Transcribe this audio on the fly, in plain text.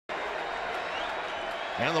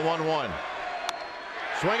And the 1-1.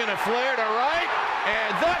 Swinging a flare to right,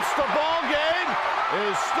 and that's the ball game.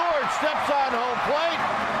 As Stewart steps on home plate,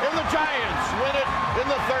 and the Giants win it in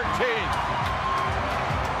the 13th.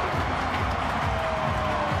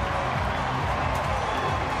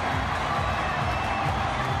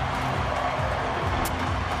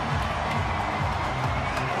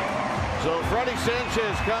 So Freddy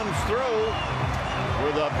Sanchez comes through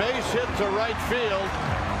with a base hit to right field,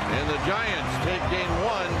 and the Giants take game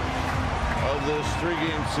 1 of this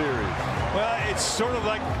 3-game series. Well, it's sort of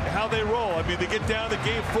like how they roll. I mean, they get down the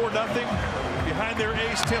game 4-0 behind their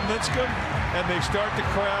ace Tim Lincecum, and they start to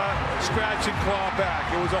scratch and claw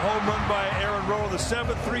back. It was a home run by Aaron Rowe in the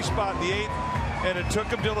 7th, 3 spot in the 8th, and it took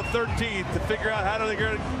them till the 13th to figure out how they're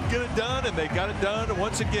going to get it done, and they got it done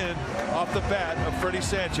once again off the bat of Freddy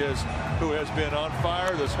Sanchez, who has been on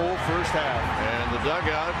fire this whole first half. And the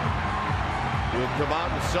dugout will come out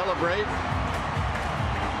and celebrate.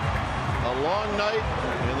 A long night,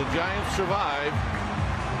 and the Giants survive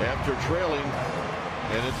after trailing,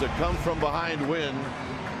 and it's a come from behind win